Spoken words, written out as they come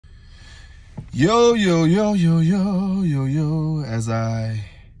Yo, yo, yo, yo, yo, yo, yo, as I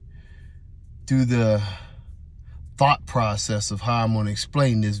do the thought process of how I'm going to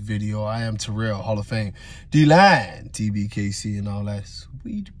explain this video, I am Terrell, Hall of Fame, D-Line, tbkc, and all that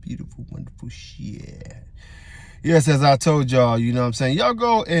sweet, beautiful, wonderful shit. Yes, as I told y'all, you know what I'm saying? Y'all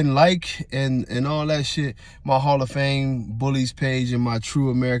go and like and all that shit. My Hall of Fame Bullies page and my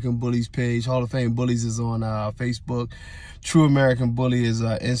True American Bullies page. Hall of Fame Bullies is on Facebook. True American Bully is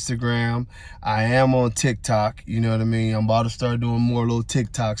Instagram. I am on TikTok. You know what I mean? I'm about to start doing more little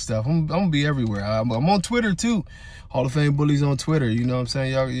TikTok stuff. I'm going to be everywhere. I'm on Twitter too. Hall of Fame Bullies on Twitter. You know what I'm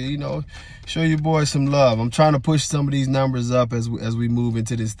saying? Y'all, you know, show your boys some love. I'm trying to push some of these numbers up as we move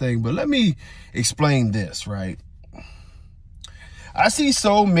into this thing. But let me explain this, right? I see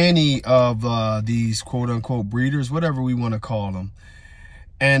so many of these quote-unquote breeders, whatever we want to call them,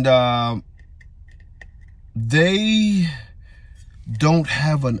 and they don't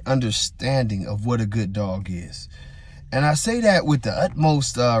have an understanding of what a good dog is. And I say that with the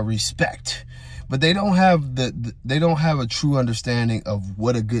utmost respect, but they don't have a true understanding of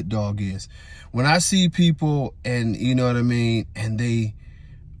what a good dog is. When I see people, and you know what I mean, and they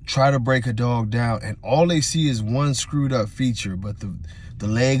try to break a dog down and all they see is one screwed up feature, but the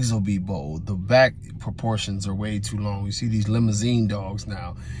legs will be bold, the back proportions are way too long. You see these limousine dogs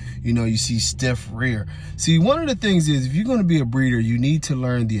now, you know, you see stiff rear. See, one of the things is, if you're going to be a breeder, you need to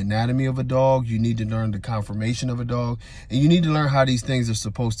learn the anatomy of a dog, you need to learn the conformation of a dog, and you need to learn how these things are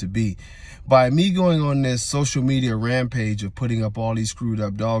supposed to be. By me going on this social media rampage of putting up all these screwed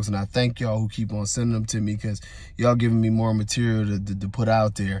up dogs, and I thank y'all who keep on sending them to me, because y'all giving me more material to put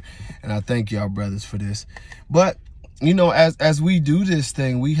out there, and I thank y'all brothers for this. But you know, as we do this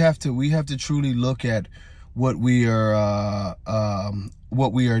thing, we have to truly look at what we are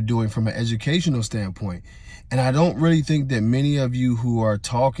doing from an educational standpoint. And I don't really think that many of you who are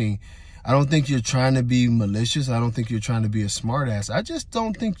talking, I don't think you're trying to be malicious. I don't think you're trying to be a smartass. I just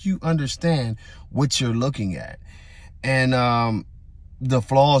don't think you understand what you're looking at and the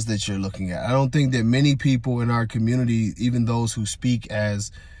flaws that you're looking at. I don't think that many people in our community, even those who speak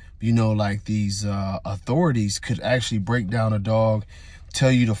as, you know, like these authorities, could actually break down a dog,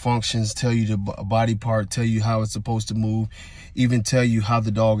 tell you the functions, tell you the body part, tell you how it's supposed to move, even tell you how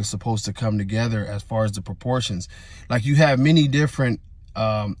the dog is supposed to come together as far as the proportions. Like, you have many different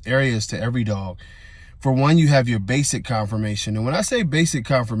areas to every dog. For one, you have your basic conformation. And when I say basic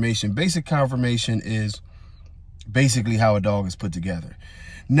conformation is basically how a dog is put together.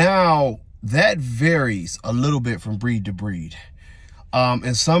 Now, that varies a little bit from breed to breed.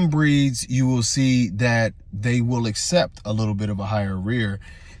 In some breeds, you will see that they will accept a little bit of a higher rear,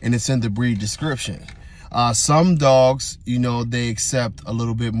 and it's in the breed description. Some dogs, you know, they accept a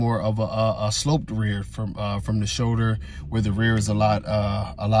little bit more of a sloped rear from the shoulder, where the rear is a lot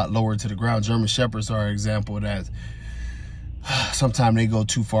lower to the ground. German Shepherds are an example of that. Sometimes they go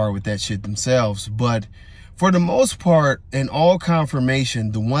too far with that shit themselves. But for the most part, in all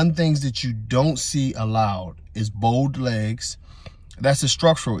conformation, the one things that you don't see allowed is bold legs. That's a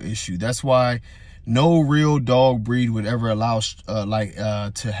structural issue. That's why no real dog breed would ever allow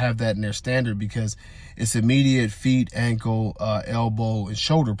to have that in their standard, because it's immediate feet, ankle, elbow, and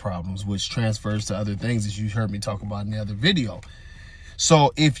shoulder problems, which transfers to other things, as you heard me talk about in the other video.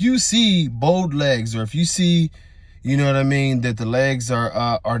 So if you see bold legs, or if you see, you know what I mean, that the legs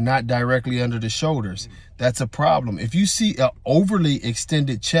are not directly under the shoulders, that's a problem. If you see an overly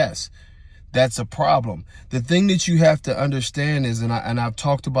extended chest, that's a problem. The thing that you have to understand is, and I've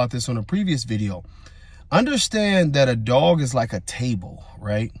talked about this on a previous video, understand that a dog is like a table,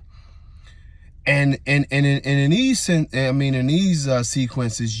 right? And in these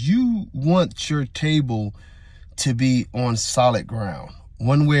sequences, you want your table to be on solid ground,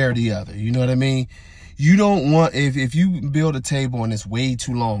 one way or the other. You know what I mean? You don't want, if you build a table and it's way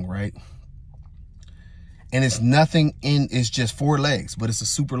too long, right? And it's nothing in, it's just 4 legs, but it's a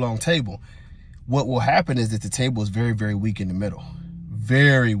super long table. What will happen is that the table is very, very weak in the middle.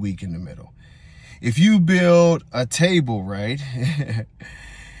 Very weak in the middle. If you build a table, right,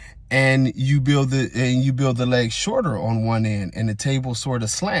 and you build the legs shorter on one end, and the table sort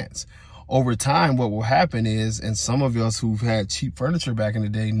of slants, over time, what will happen is, and some of us who've had cheap furniture back in the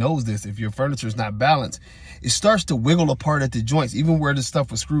day knows this, if your furniture is not balanced, it starts to wiggle apart at the joints, even where the stuff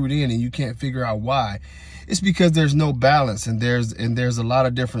was screwed in, and you can't figure out why. It's because there's no balance, and there's a lot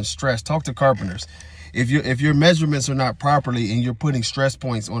of different stress. Talk to carpenters. If your measurements are not properly and you're putting stress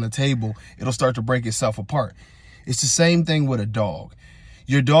points on a table, it'll start to break itself apart. It's the same thing with a dog.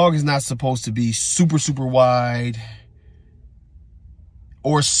 Your dog is not supposed to be super, super wide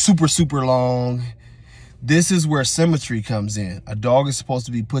or super, super long. This is where symmetry comes in. A dog is supposed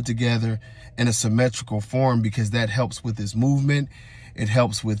to be put together in a symmetrical form because that helps with its movement. It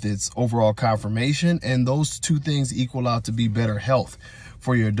helps with its overall conformation. And those two things equal out to be better health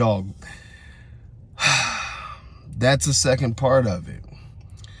for your dog. That's the second part of it.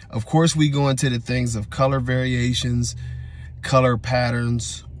 Of course, we go into the things of color variations, color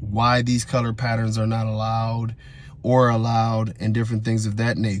patterns, why these color patterns are not allowed or allowed, and different things of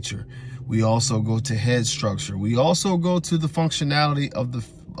that nature. We also go to head structure. We also go to the functionality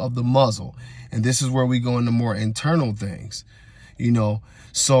of the muzzle. And this is where we go into more internal things, you know.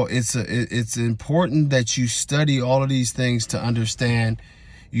 So it's important that you study all of these things to understand,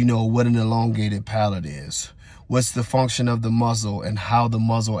 you know, what an elongated palate is. What's the function of the muzzle and how the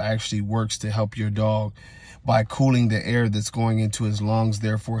muzzle actually works to help your dog by cooling the air that's going into his lungs,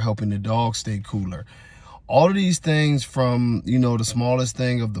 therefore helping the dog stay cooler. All of these things, from, you know, the smallest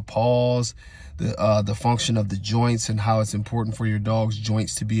thing of the paws, the function of the joints and how it's important for your dog's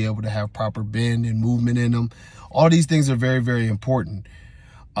joints to be able to have proper bend and movement in them. All these things are very, very important.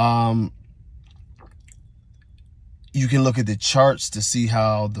 You can look at the charts to see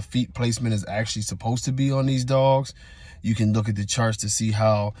how the feet placement is actually supposed to be on these dogs. You can look at the charts to see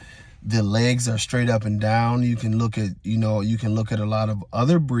how the legs are straight up and down. You can look at, you know, you can look at a lot of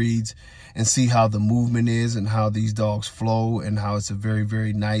other breeds and see how the movement is and how these dogs flow and how it's a very,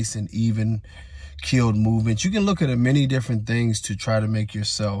 very nice and even keeled movement. You can look at many different things to try to make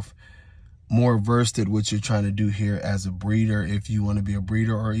yourself more versed at what you're trying to do here as a breeder, if you want to be a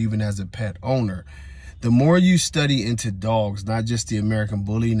breeder, or even as a pet owner. The more you study into dogs, not just the American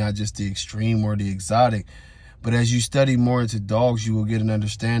Bully, not just the extreme or the exotic, but as you study more into dogs, you will get an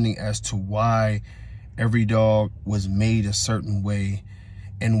understanding as to why every dog was made a certain way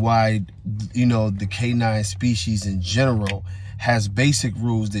and why, you know, the canine species in general has basic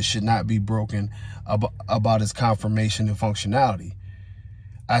rules that should not be broken about its conformation and functionality.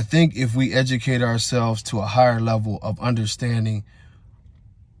 I think if we educate ourselves to a higher level of understanding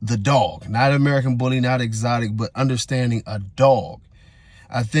the dog, not American Bully, not exotic, but understanding a dog,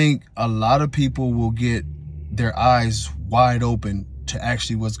 I think a lot of people will get their eyes wide open to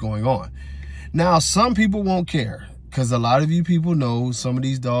actually what's going on. Now, some people won't care, because a lot of you people know some of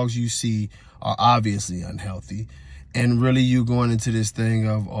these dogs you see are obviously unhealthy, and really you're going into this thing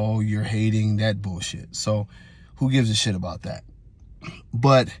of, oh, you're hating that bullshit. So who gives a shit about that?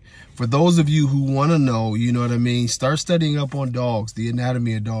 But for those of you who want to know, you know what I mean, start studying up on dogs, the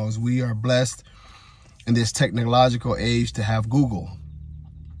anatomy of dogs. We are blessed in this technological age to have Google.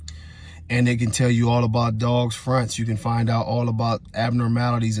 And they can tell you all about dogs' fronts. You can find out all about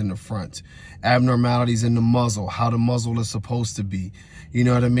abnormalities in the front, abnormalities in the muzzle, how the muzzle is supposed to be. You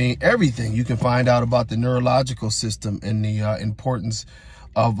know what I mean? Everything. You can find out about the neurological system and the importance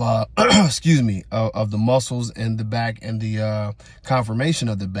of, excuse me, of the muscles in the back and the conformation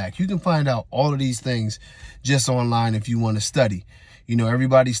of the back. You can find out all of these things just online if you want to study. You know,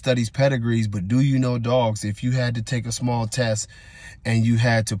 everybody studies pedigrees, but do you know dogs? If you had to take a small test and you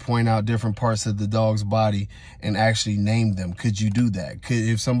had to point out different parts of the dog's body and actually name them, could you do that?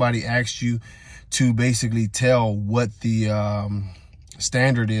 If somebody asked you to basically tell what the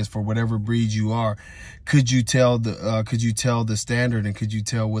standard is for whatever breed you are, could you tell the standard, and could you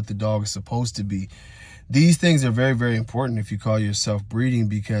tell what the dog is supposed to be? These things are very, very important if you call yourself breeding,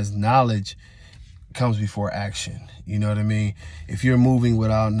 because knowledge comes before action. You know what I mean? If you're moving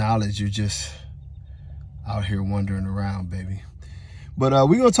without knowledge, you're just out here wandering around, baby. But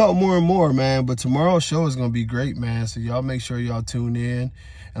we're going to talk more and more, man. But tomorrow's show is going to be great, man. So y'all make sure y'all tune in.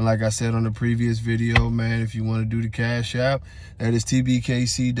 And like I said on the previous video, man, if you want to do the Cash App, that is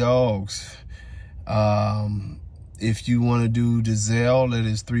tbkc dogs. If you want to do the Zelle, that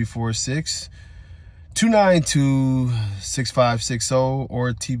is 346-292-6560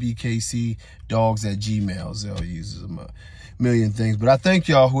 or tbkcdogs@gmail. Zelle uses a million things. But I thank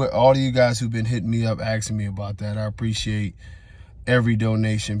y'all, all of you guys who've been hitting me up, asking me about that. I appreciate every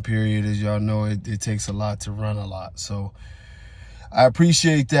donation, period. As y'all know, it takes a lot to run a lot. So I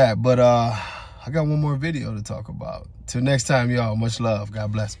appreciate that. But I got one more video to talk about. Till next time, y'all, much love.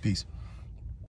 God bless. Peace.